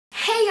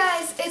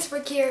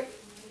Brooke here,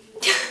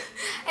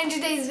 and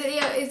today's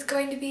video is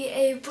going to be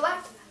a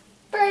Black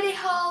Friday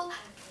haul.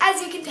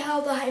 As you can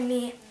tell behind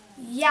me,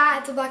 yeah,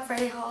 it's a Black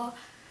Friday haul.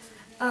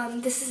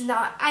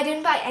 I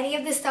didn't buy any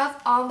of this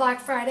stuff on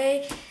Black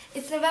Friday.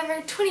 It's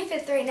November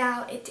 25th right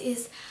now. It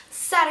is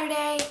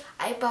Saturday.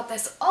 I bought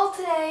this all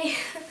today.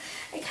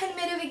 I kind of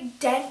made a big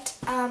dent.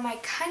 I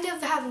kind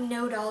of have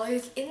no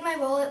dollars in my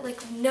wallet,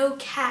 like no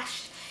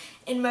cash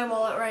in my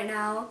wallet right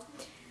now.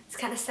 It's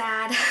kind of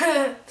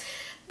sad.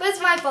 But it's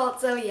my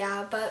fault, so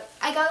yeah. But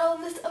I got all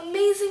this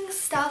amazing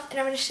stuff, and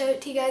I'm going to show it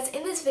to you guys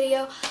in this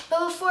video.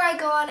 But before I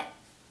go on,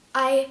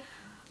 I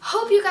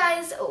hope you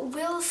guys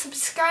will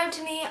subscribe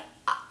to me.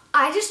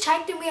 I just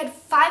checked and we had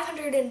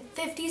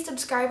 550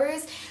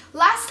 subscribers.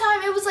 Last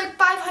time it was like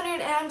 500,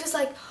 and I'm just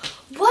like,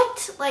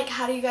 what? Like,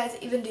 how do you guys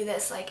even do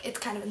this? Like, it's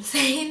kind of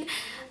insane.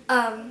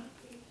 But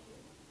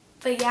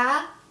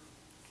yeah,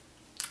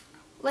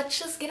 let's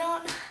just get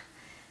on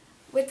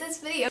with this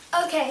video.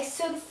 Okay,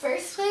 so the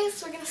first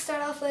place we're going to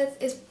start off with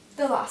is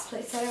the last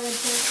place that I went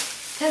to,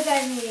 because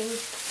I mean,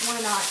 why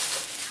not?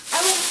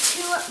 I went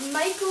to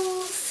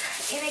Michael's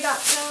and I got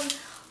some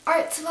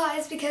art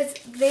supplies because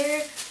their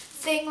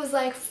thing was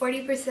like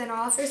 40%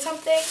 off or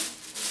something.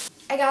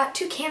 I got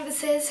 2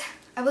 canvases.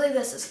 I believe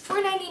this is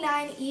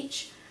 $4.99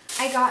 each.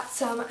 I got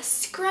some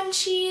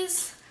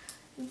scrunchies.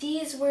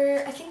 These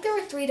were, I think they were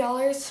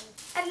 $3.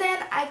 And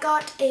then I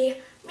got a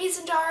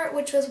mason jar,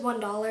 which was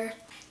 $1.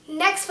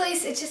 Next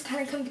place, it's just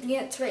kind of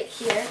convenient, it's right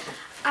here.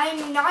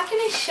 I'm not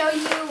going to show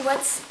you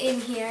what's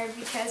in here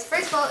because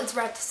first of all, it's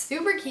wrapped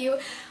super cute.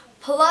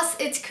 Plus,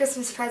 it's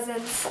Christmas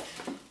presents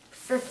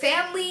for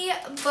family,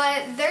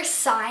 but they're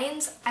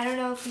signs. I don't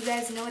know if you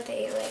guys know what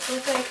they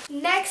look like.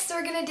 Next,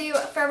 we're going to do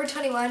Forever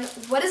 21.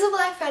 What is a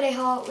Black Friday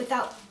haul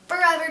without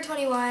Forever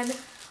 21?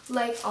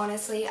 Like,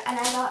 honestly. And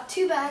I got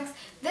 2 bags.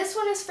 This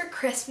one is for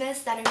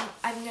Christmas that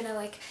I'm going to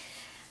like,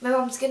 my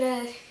mom's going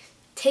to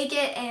take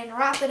it and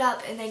wrap it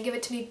up and then give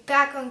it to me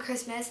back on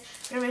Christmas.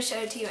 But I'm going to show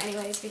it to you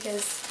anyways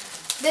because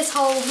this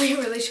haul will be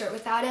really short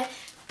without it.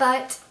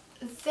 But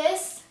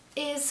this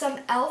is some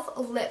e.l.f.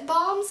 lip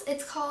balms.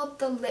 It's called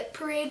the Lip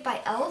Parade by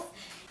e.l.f.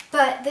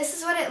 But this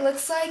is what it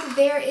looks like.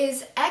 There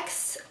is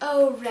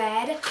XO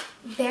Red,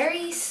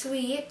 Berry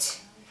Sweet,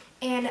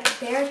 and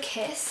Bear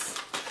Kiss.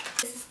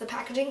 This is the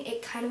packaging.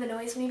 It kind of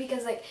annoys me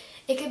because like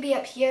it could be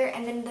up here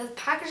and then the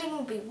packaging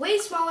will be way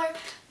smaller,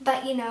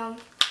 but you know,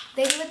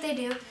 they do what they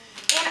do.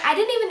 And I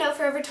didn't even know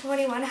Forever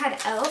 21 had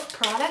e.l.f.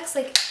 products.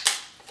 Like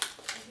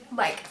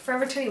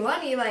Forever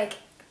 21, you like,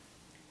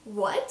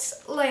 what?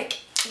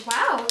 Like,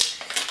 wow.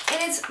 And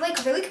it's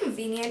like really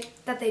convenient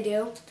that they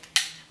do.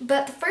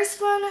 But the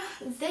first one,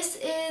 this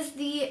is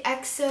the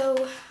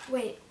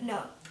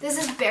this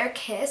is Bear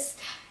Kiss.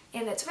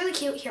 And it's really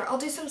cute. Here, I'll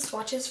do some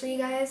swatches for you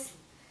guys.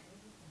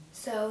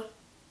 So,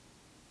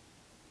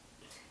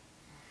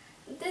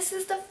 this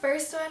is the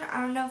first one.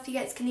 I don't know if you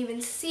guys can even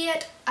see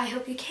it. I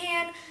hope you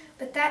can.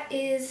 But that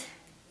is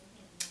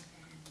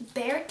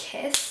Bear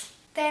Kiss.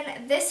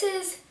 Then this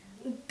is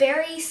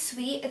Berry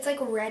Sweet. It's like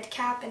a red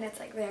cap and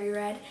it's like very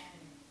red.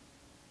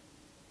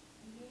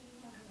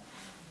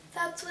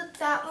 That's what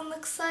that one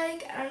looks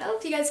like. I don't know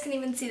if you guys can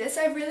even see this.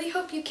 I really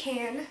hope you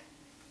can.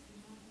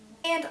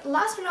 And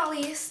last but not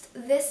least,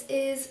 this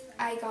is,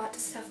 I got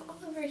stuff all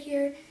over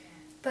here,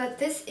 but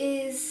this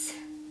is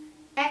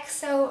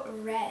XO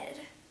Red.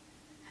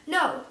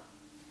 No,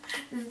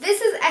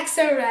 this is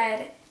XO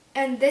Red.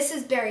 And this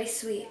is Berry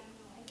Sweet.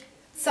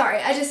 Sorry,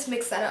 I just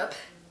mixed that up.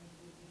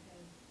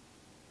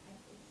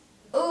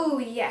 Oh,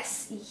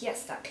 yes.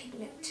 Yes, that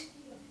pigment.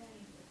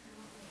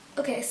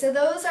 Okay, so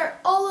those are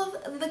all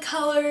of the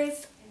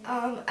colors.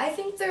 I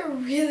think they're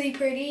really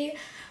pretty.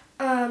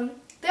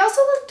 They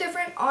also look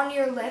different on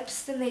your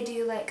lips than they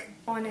do, like,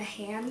 on a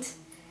hand,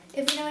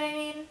 if you know what I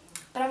mean.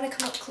 But I'm going to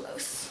come up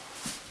close.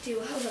 Do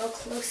a little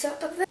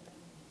close-up of this.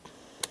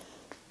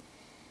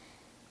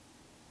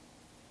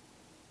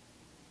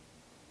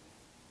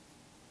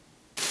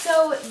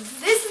 So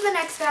this is the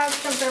next bag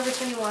from Forever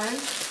 21.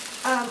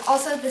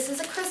 Also, this is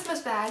a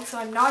Christmas bag, so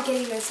I'm not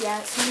getting this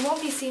yet, so you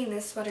won't be seeing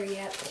this sweater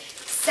yet,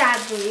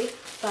 sadly,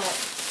 but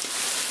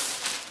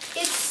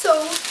it's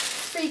so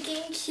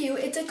freaking cute.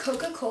 It's a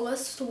Coca-Cola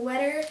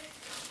sweater,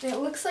 and it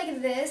looks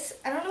like this.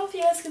 I don't know if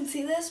you guys can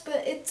see this,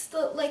 but it's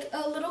like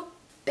a little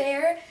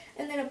bear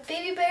and then a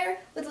baby bear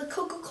with a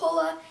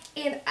Coca-Cola,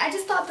 and I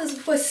just thought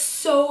this was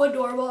so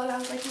adorable, and I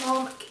was like,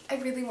 Mom, I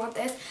really want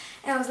this.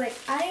 And I was like,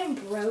 I am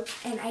broke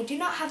and I do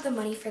not have the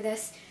money for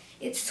this.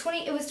 It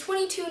was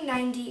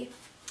 $22.90.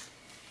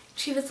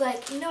 She was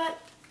like, you know what?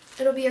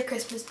 It'll be your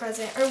Christmas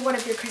present, or one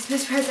of your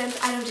Christmas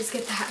presents. I don't just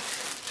get that.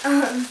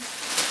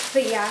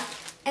 But yeah.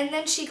 And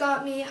then she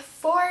got me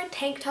 4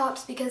 tank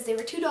tops because they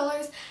were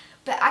 $2.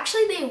 But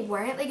actually they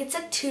weren't. Like, it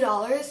said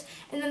 $2.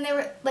 And then they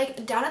were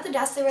like down at the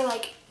desk. They were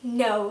like,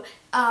 no,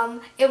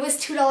 it was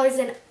 $2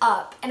 and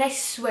up. And I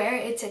swear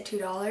it said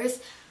 $2.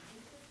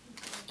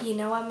 You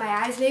know what, my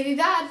eyes may be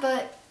bad,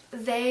 but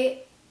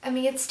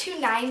it's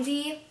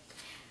 $2.90.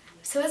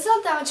 So it's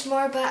not that much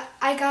more, but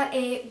I got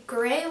a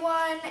gray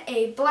one,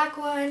 a black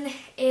one,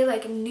 a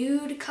like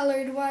nude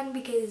colored one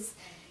because,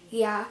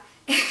 yeah,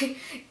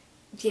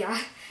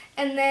 yeah.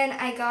 And then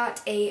I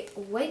got a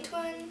white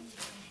one,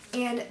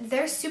 and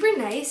they're super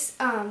nice.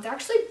 They're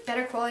actually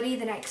better quality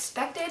than I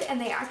expected, and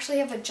they actually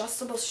have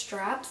adjustable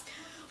straps,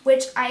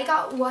 which I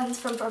got ones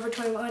from Forever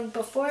 21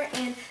 before,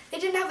 and they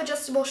didn't have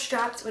adjustable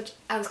straps, which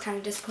I was kind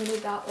of disappointed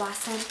about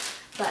last time.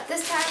 But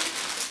this time,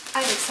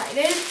 I'm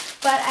excited,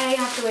 but I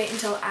have to wait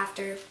until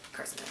after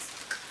Christmas.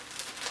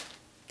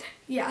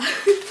 Yeah.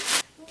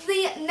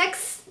 The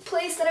next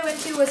place that I went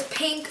to was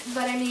Pink,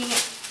 but I mean,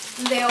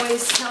 they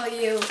always tell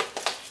you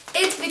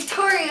it's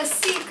Victoria's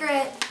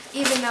Secret,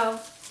 even though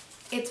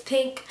it's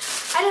pink.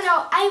 I don't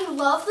know, I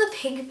love the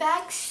pink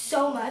bag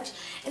so much,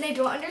 and I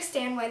don't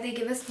understand why they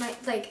give us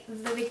the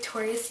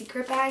Victoria's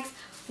Secret bags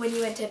when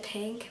you went to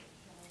Pink.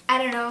 I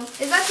don't know,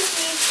 is that just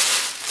me?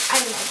 I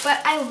don't know,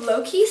 but I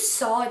low-key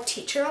saw a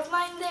teacher of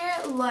mine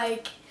there,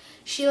 like,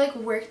 she like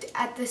worked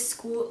at this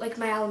school, like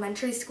my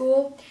elementary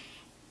school,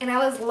 and I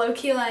was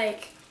low-key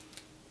like,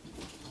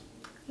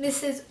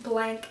 Mrs.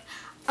 Blank,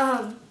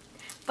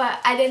 but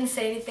I didn't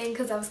say anything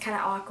because I was kind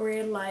of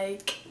awkward,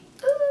 like,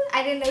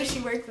 I didn't know she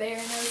worked there,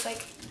 and I was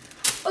like,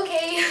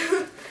 okay.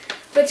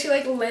 But she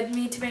like led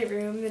me to my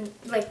room, and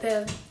like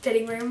the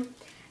fitting room,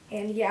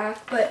 and yeah,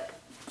 but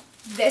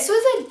this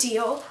was a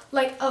deal.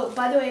 Like, oh,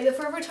 by the way, the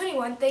Forever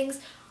 21 things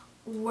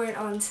weren't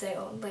on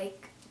sale.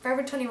 Like,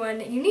 Forever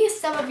 21, you need to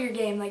step up your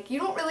game. Like, you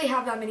don't really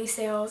have that many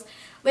sales.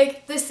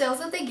 Like, the sales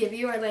that they give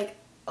you are like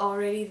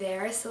already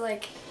there, so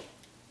like,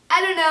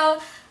 I don't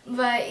know,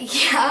 but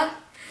yeah.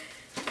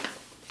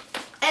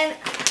 And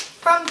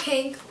from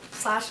Pink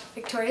 /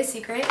 Victoria's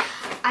Secret,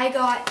 I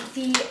got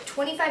the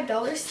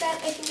 $25 set,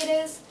 I think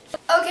it is.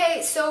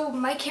 Okay, so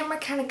my camera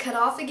kind of cut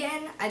off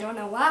again. I don't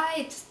know why,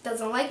 it just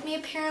doesn't like me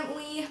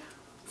apparently.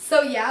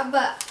 So yeah,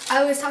 but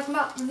I was talking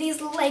about these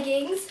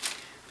leggings.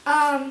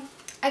 I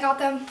got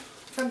them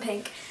from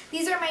Pink.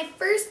 These are my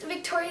first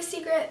Victoria's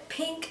Secret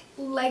pink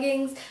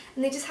leggings,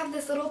 and they just have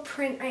this little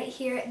print right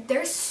here.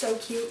 They're so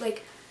cute.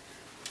 Like,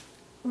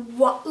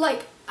 what,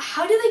 like,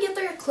 how do they get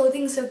their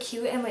clothing so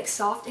cute and like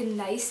soft and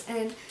nice?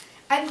 And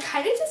I'm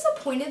kind of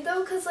disappointed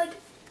though, because like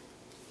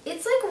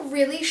it's like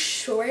really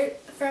short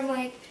from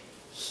like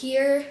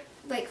here,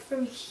 like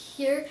from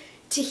here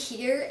to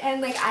here,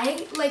 and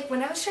like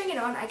when I was trying it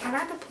on, I kind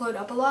of had to pull it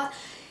up a lot.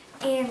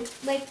 And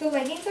like the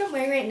leggings I'm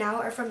wearing right now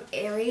are from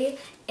Aerie,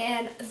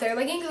 and their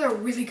leggings are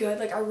really good.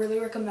 Like, I really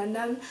recommend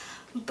them,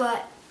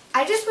 but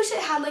I just wish it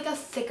had like a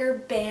thicker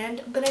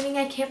band. But I mean,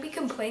 I can't be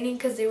complaining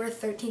because they were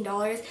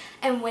 $13,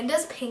 and when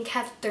does Pink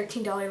have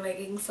 $13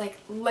 leggings? Like,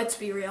 let's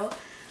be real.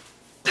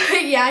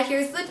 But yeah,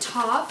 here's the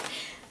top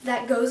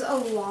that goes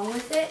along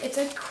with it. It's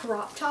a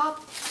crop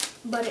top,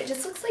 but it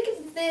just looks like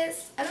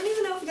this. I don't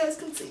even know if you guys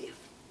can see,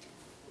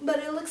 but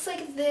it looks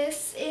like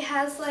this. It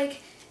has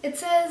like, it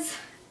says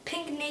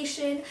Pink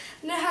Nation,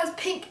 and it has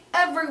pink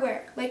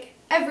everywhere, like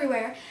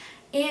everywhere.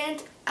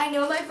 And I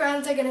know my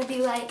friends are gonna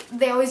be like,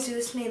 they always do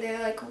this to me,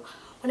 they're like,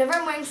 whenever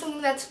I'm wearing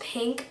something that's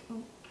pink,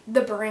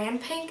 the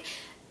brand Pink,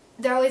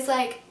 they're always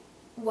like,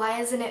 why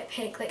isn't it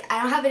pink? Like,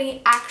 I don't have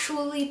any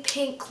actually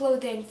pink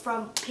clothing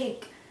from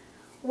Pink.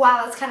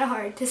 Wow, that's kind of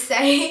hard to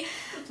say.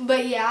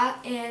 But yeah,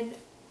 and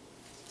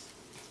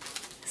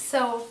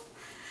so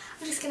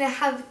I'm just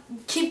gonna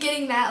keep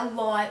getting that a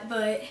lot,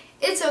 but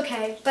it's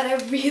okay. But I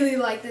really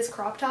like this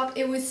crop top.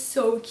 It was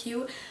so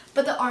cute,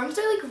 but the arms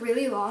are like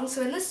really long,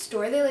 so in the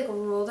store they like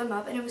rolled them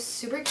up, and it was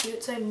super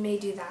cute, so I may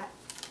do that.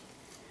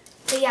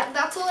 But yeah,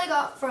 that's all I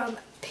got from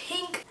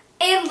Pink.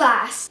 And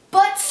last,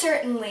 but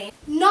certainly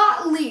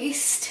not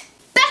least,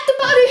 Bath &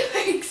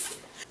 Body Works.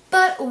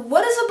 But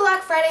what is a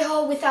Black Friday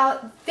haul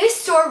without this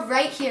store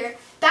right here,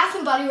 Bath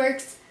 & Body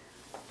Works?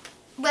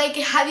 Like,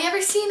 have you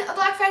ever seen a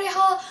Black Friday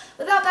haul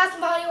without Bath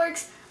 & Body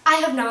Works? I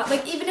have not.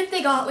 Like, even if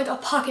they got like a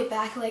pocket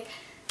bag, like,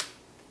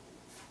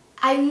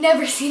 I've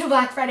never seen a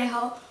Black Friday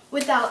haul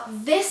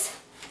without this,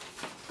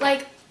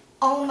 like,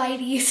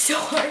 almighty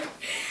store.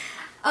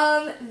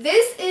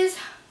 This is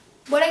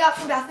what I got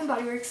from Bath &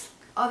 Body Works.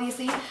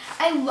 Obviously,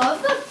 I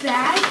love the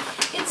bag.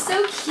 It's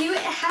so cute.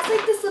 It has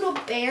like this little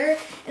bear,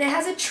 and it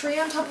has a tree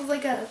on top of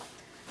like a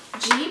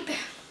Jeep,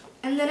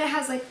 and then it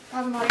has like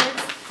Bath & Body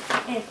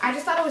Works, and I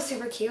just thought it was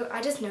super cute.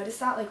 I just noticed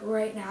that like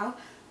right now,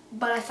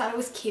 but I thought it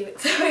was cute.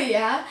 So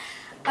yeah,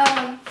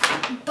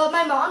 but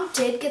my mom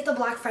did get the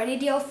Black Friday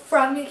deal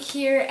from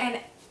here, and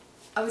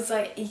I was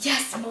like,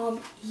 yes,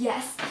 Mom,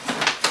 yes.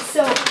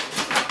 So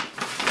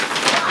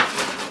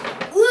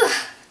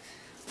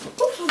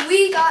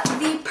we got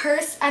the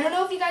purse. I don't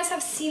know if you guys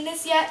have seen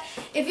this yet.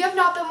 If you have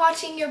not been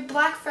watching your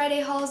Black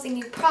Friday hauls, and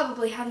you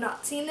probably have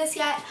not seen this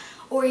yet,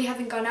 or you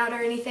haven't gone out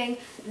or anything,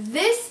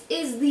 this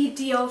is the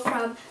deal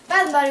from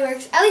Bath & Body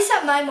Works, at least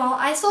at my mall.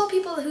 I saw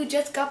people who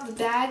just got the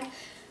bag,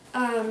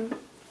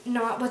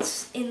 not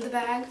what's in the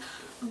bag,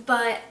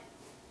 but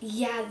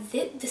yeah,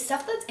 the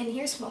stuff that's in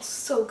here smells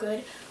so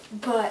good.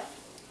 But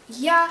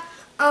yeah,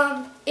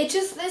 it's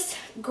just this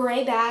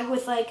gray bag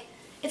with like,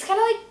 it's kind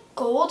of like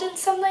gold in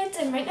some lights,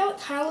 and right now it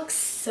kind of looks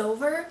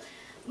silver,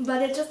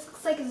 but it just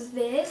looks like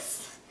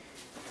this.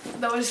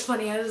 That was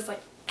funny. I was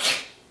like,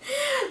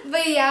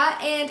 but yeah,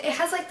 and it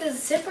has like the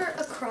zipper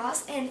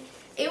across, and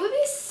it would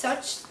be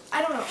such,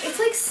 I don't know, it's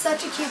like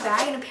such a cute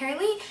bag, and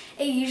apparently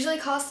it usually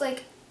costs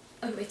like,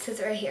 oh, it says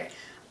it right here,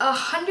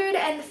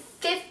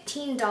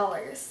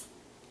 $115.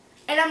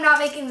 And I'm not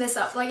making this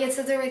up, like it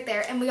says it right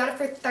there, and we got it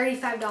for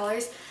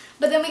 $35,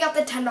 but then we got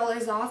the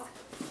 $10 off.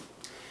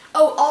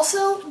 Oh,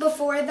 also,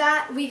 before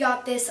that, we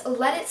got this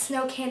Let It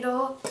Snow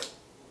candle.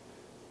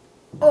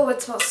 Oh,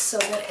 it smells so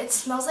good. It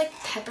smells like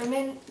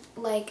peppermint,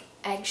 like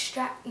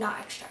extract, not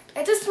extract.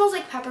 It just smells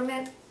like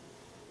peppermint.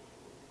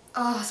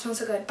 Oh, it smells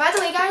so good. By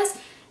the way, guys,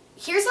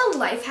 here's a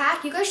life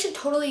hack. You guys should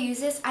totally use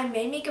this. I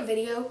may make a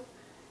video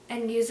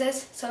and use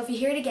this, so if you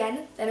hear it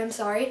again, then I'm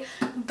sorry.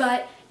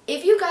 But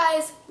if you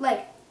guys,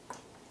 like,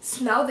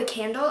 smell the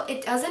candle,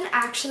 it doesn't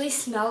actually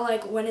smell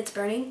like when it's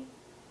burning.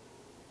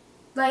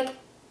 Like,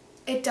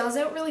 it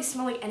doesn't really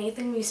smell like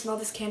anything when you smell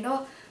this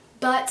candle,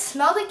 but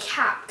smell the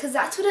cap, because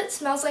that's what it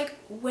smells like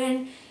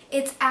when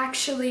it's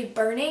actually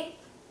burning.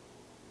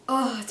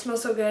 Oh, it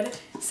smells so good.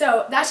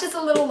 So that's just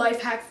a little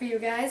life hack for you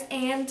guys,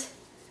 and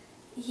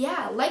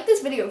yeah, like this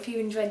video if you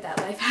enjoyed that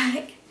life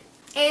hack.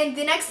 And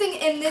the next thing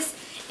in this,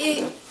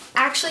 it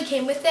actually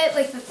came with it,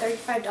 like the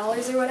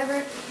 $35 or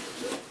whatever.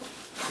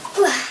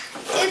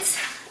 It's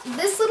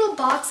this little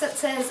box that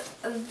says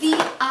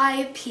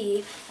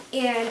VIP,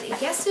 and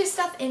yes, there's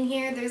stuff in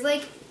here. There's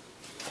like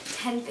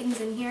 10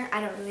 things in here.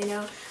 I don't really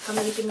know how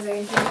many things are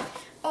in here.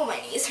 Oh, my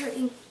knee is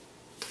hurting.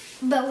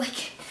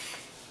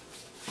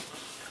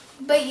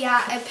 But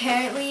yeah,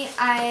 apparently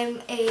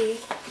I'm a,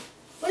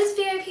 what does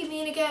VIP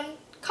mean again?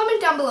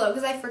 Comment down below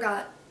because I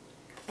forgot.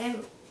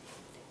 I'm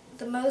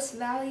the most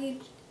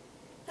valued,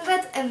 no,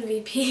 that's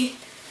MVP.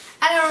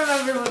 I don't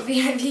remember what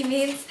VIP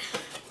means,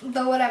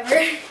 but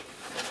whatever.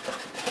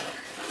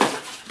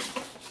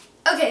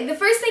 Okay, the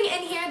first thing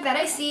in here that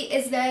I see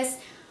is this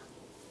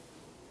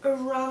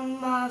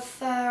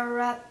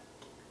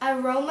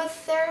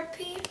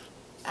aromatherapy.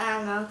 I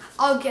don't know.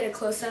 I'll get a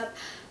close-up.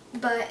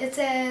 But it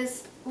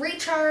says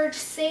recharge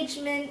sage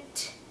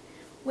mint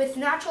with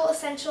natural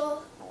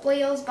essential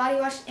oils, body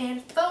wash,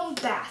 and foam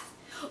bath.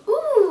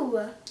 Ooh!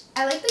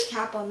 I like the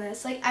cap on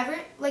this. Like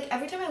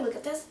every time I look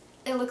at this,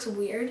 it looks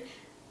weird.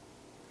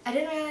 I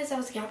didn't realize that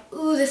was a cap.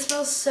 Ooh, this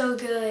smells so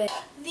good.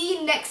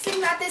 The next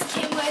thing that this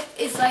came with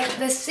is like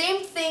the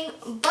same thing,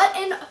 but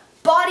in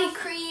body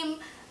cream.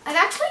 I've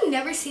actually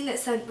never seen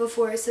this scent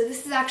before, so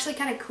this is actually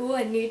kind of cool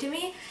and new to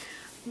me.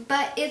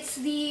 But it's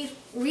the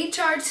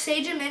Recharge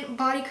Sage and Mint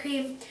Body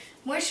Cream,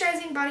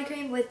 moisturizing body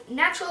cream with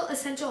natural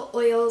essential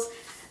oils.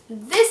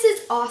 This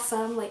is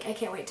awesome. Like, I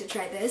can't wait to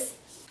try this.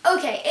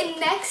 Okay, and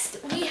next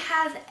we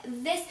have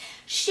this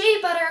Shea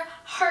Butter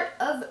Heart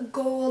of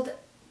Gold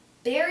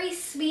Berry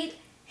Sweet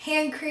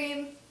Hand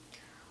Cream.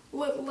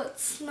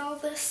 Let's smell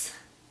this.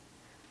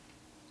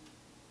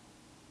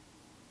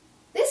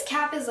 This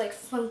cap is like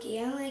funky.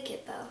 I like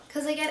it though,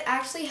 because like it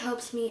actually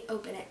helps me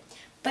open it.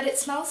 But it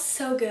smells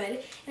so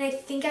good, and I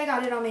think I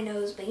got it on my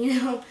nose, but you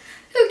know,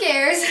 who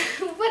cares?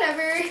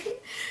 Whatever.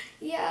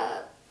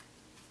 Yeah.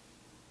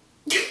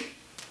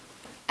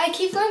 I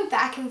keep going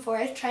back and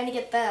forth trying to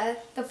get the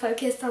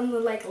focus on the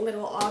like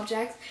little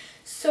objects.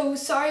 So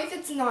sorry if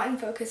it's not in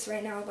focus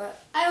right now,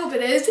 but I hope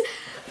it is.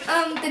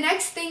 The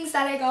next things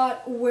that I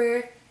got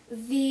were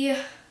the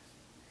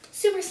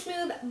Super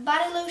Smooth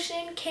Body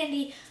Lotion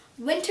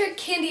Winter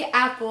Candy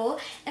Apple,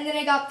 and then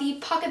I got the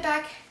Pocket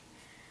Back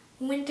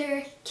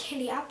Winter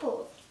Candy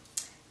Apple.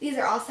 These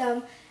are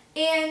awesome.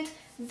 And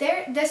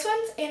this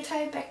one's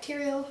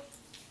antibacterial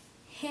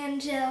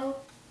hand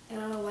gel. I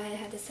don't know why I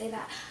had to say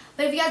that.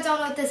 But if you guys don't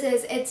know what this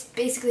is, it's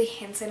basically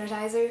hand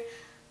sanitizer.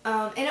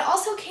 And it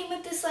also came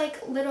with this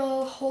like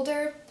little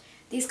holder.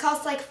 These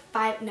cost like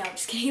no,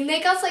 just kidding. They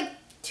cost like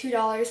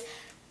 $2.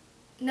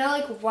 No,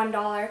 like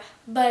 $1,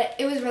 but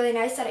it was really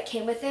nice that it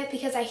came with it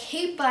because I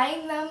hate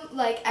buying them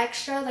like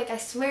extra. Like I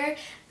swear,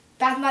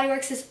 Bath & Body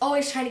Works is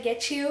always trying to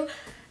get you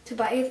to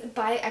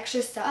buy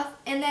extra stuff.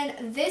 And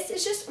then this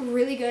is just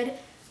really good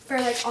for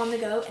like on the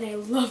go, and I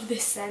love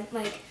this scent.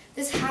 Like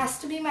this has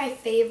to be my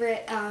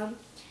favorite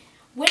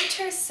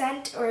winter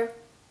scent or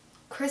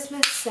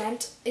Christmas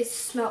scent. It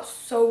smells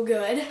so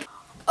good.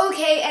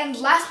 Okay, and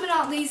last but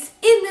not least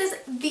in this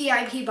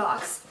VIP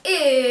box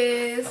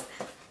is,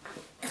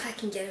 if I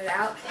can get it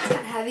out, it's kind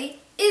of heavy,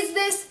 is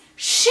this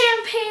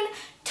champagne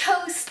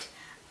toast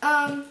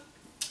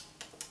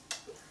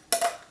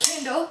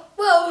candle.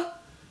 Whoa!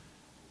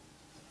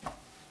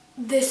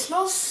 This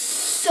smells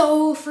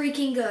so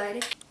freaking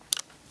good.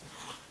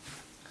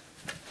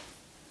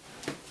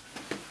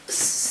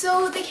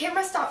 So the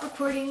camera stopped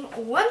recording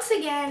once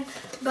again,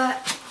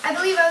 but I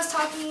believe I was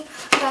talking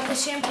about the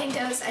champagne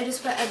toast. I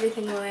just put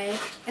everything away,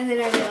 and then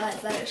I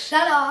realized that it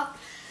shut off.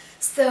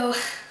 So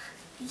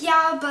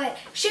yeah, but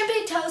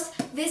champagne toast,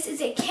 this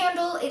is a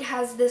candle. It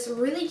has this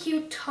really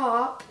cute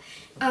top.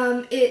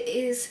 It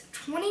is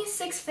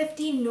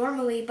 $26.50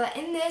 normally, but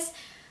in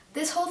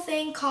this whole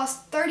thing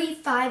costs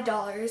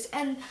 $35.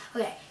 And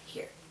okay,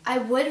 here, I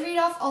would read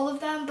off all of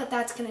them, but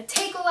that's gonna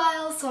take a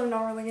while, so I'm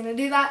not really gonna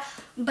do that.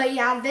 But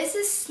yeah,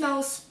 this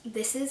smells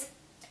really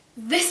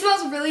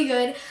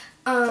good.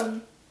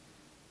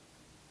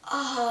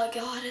 Oh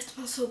god, it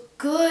smells so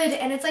good,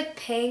 and it's like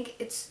pink.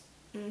 It's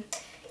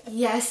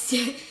yes,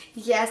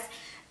 yes.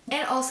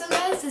 And also,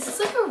 guys, this is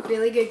like a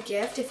really good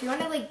gift if you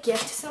want to like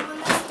gift someone.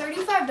 That's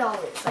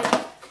 $35.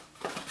 Like,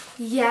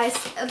 yes,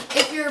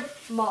 if your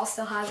mall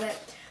still has it.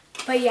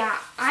 But yeah,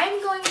 I'm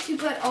going to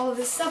put all of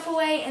this stuff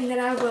away, and then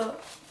I will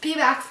be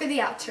back for the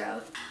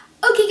outro.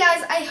 Okay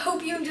guys, I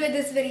hope you enjoyed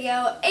this video,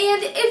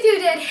 and if you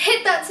did,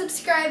 hit that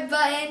subscribe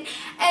button,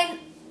 and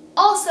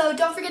also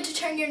don't forget to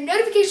turn your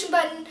notification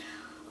button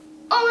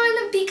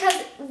on,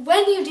 because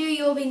when you do,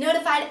 you will be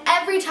notified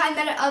every time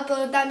that I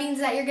upload. That means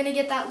that you're going to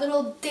get that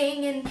little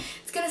ding, and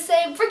it's going to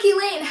say Brooke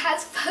Elaine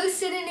has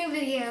posted a new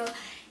video.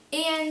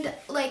 And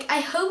like, I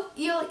hope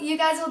you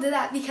guys will do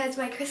that, because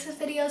my Christmas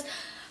videos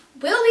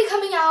will be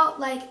coming out.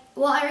 Like,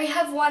 well, I already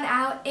have one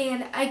out,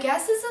 and I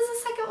guess this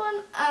is the second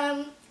one.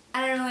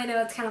 I don't really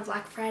know, it's kind of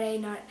Black Friday,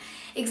 not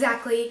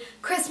exactly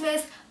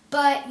Christmas,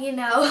 but you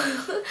know.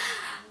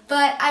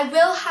 But I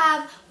will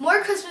have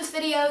more Christmas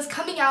videos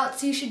coming out,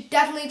 so you should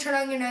definitely turn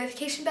on your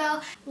notification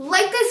bell.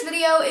 Like this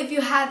video if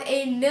you have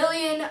a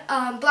million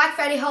Black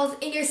Friday hauls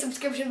in your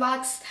subscription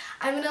box.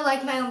 I'm gonna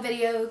like my own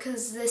video,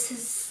 because this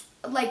is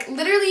like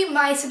literally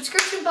my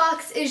subscription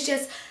box is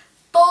just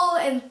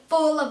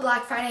full of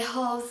Black Friday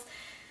hauls.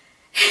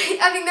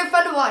 I mean, they're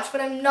fun to watch,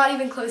 but I'm not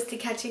even close to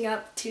catching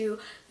up to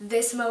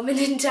this moment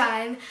in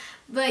time.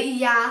 But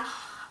yeah.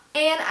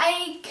 And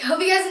I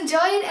hope you guys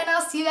enjoyed, and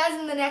I'll see you guys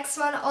in the next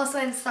one. Also,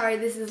 I'm sorry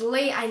this is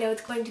late. I know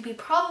it's going to be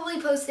probably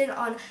posted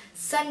on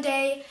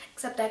Sunday,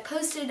 except I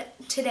posted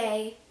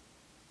today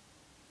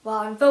while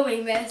I'm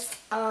filming this.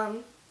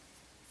 So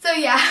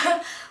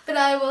yeah, but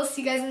I will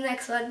see you guys in the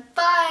next one.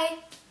 Bye!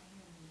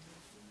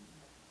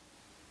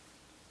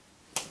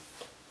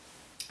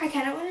 I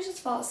kind of want to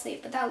just fall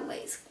asleep, but that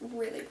light's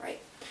really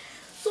bright.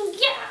 So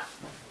yeah!